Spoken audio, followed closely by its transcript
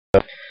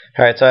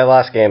Alright, so I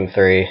lost game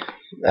 3.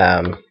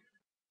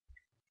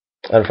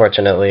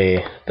 Unfortunately,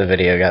 the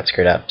video got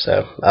screwed up,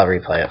 so I'll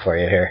replay it for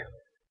you here.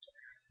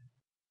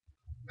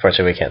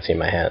 Fortunately, we can't see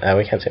my hand.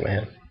 We can't see my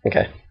hand.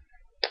 Okay.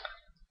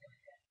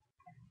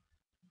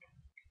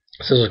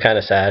 So this was kind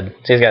of sad.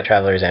 So he's got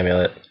Traveler's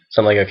Amulet.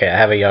 So I'm like, okay, I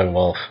have a Young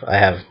Wolf. I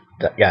have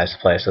guys to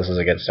play, so this is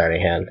a good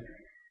starting hand.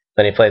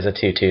 Then he plays a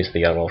 2-2, so the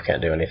Young Wolf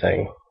can't do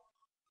anything.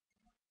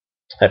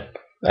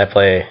 I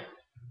play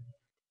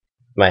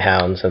my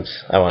Hound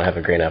since I want to have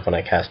a green up when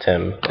I cast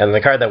him. And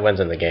the card that wins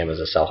in the game is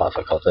a Self-Off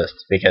Occultist,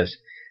 because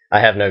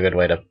I have no good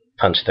way to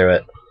punch through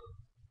it.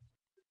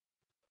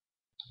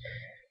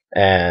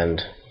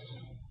 And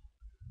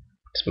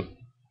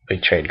we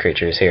trade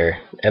creatures here.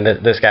 And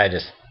this guy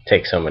just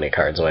takes so many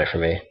cards away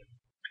from me.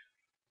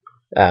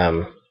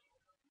 So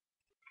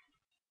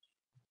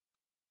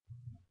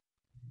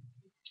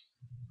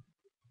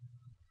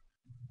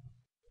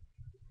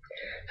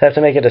I have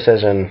to make a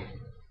decision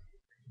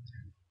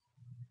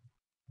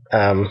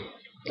on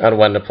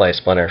when to play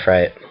Splinter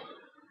Fright.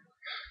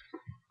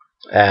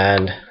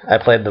 And I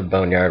played the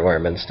Boneyard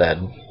Worm instead,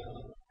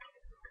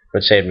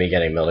 which saved me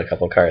getting milled a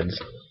couple cards.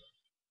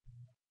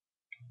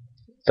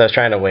 So I was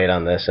trying to wait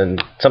on this,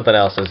 and something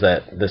else is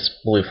that this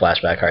blue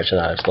flashback card should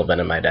not have still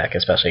been in my deck,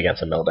 especially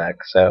against a mill deck,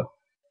 so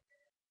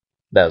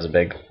that was a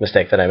big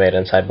mistake that I made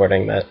in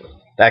sideboarding that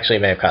actually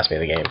may have cost me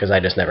the game, because I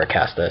just never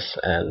cast this,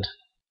 and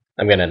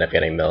I'm going to end up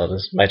getting milled.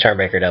 My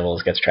Charmbreaker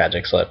Devils gets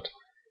Tragic Slipped,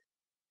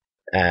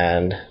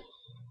 and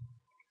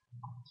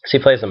so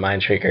he plays the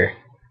Mind Shrieker,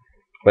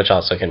 which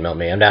also can mill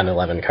me. I'm down to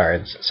 11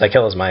 cards, so I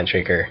kill his Mind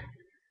Shrieker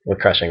with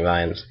Crushing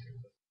Vines.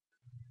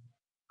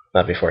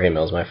 Not before he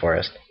mills my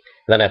forest.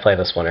 And then I play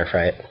the Splinter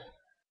Fright.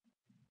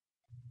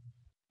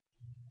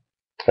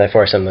 And I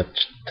force him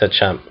to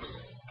chump.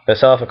 The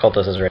Self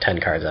Occultist is worth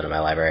 10 cards out of my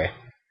library.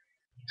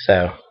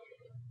 So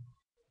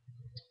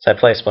I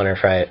play Splinter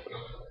Fright.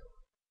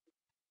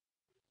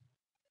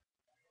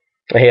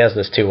 He has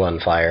this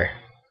 2-1 flyer.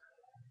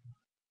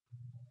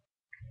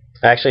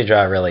 I actually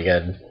draw a really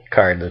good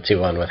card, the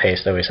 2-1 with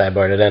haste that we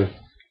sideboarded in.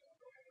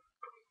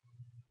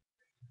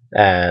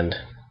 And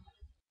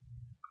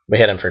we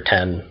hit him for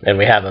 10, and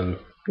we have him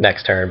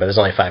next turn, but there's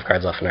only 5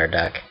 cards left in our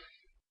deck.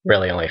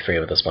 Really only 3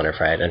 with the Splinter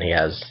Fright, and he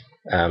has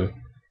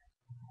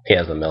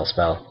the mill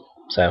spell.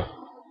 So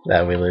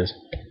we lose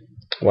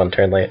 1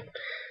 turn late.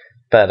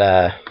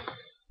 But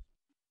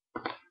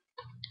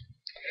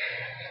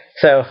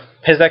so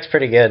his deck's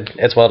pretty good.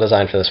 It's well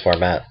designed for this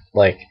format.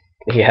 Like,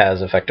 he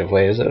has effective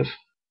ways of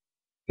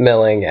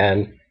milling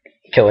and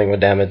killing with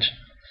damage.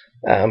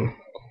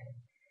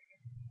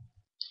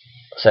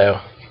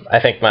 So I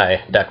think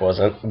my deck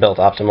wasn't built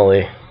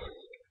optimally.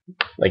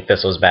 Like,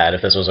 this was bad.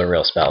 If this was a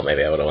real spell,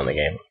 maybe I would have won the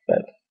game.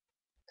 But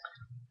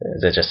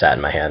it just sat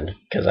in my hand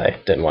because I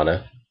didn't want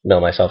to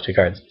mill myself 2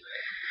 cards.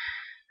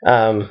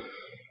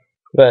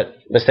 But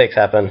mistakes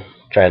happen.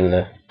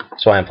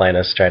 That's why I'm playing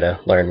this, try to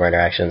learn more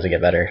interactions and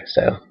get better.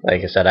 So,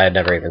 like I said, I had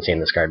never even seen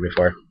this card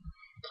before.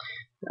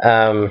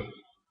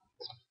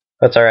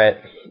 That's alright.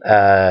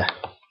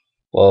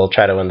 We'll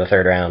try to win the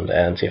 3rd round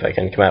and see if I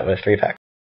can come out with 3 packs.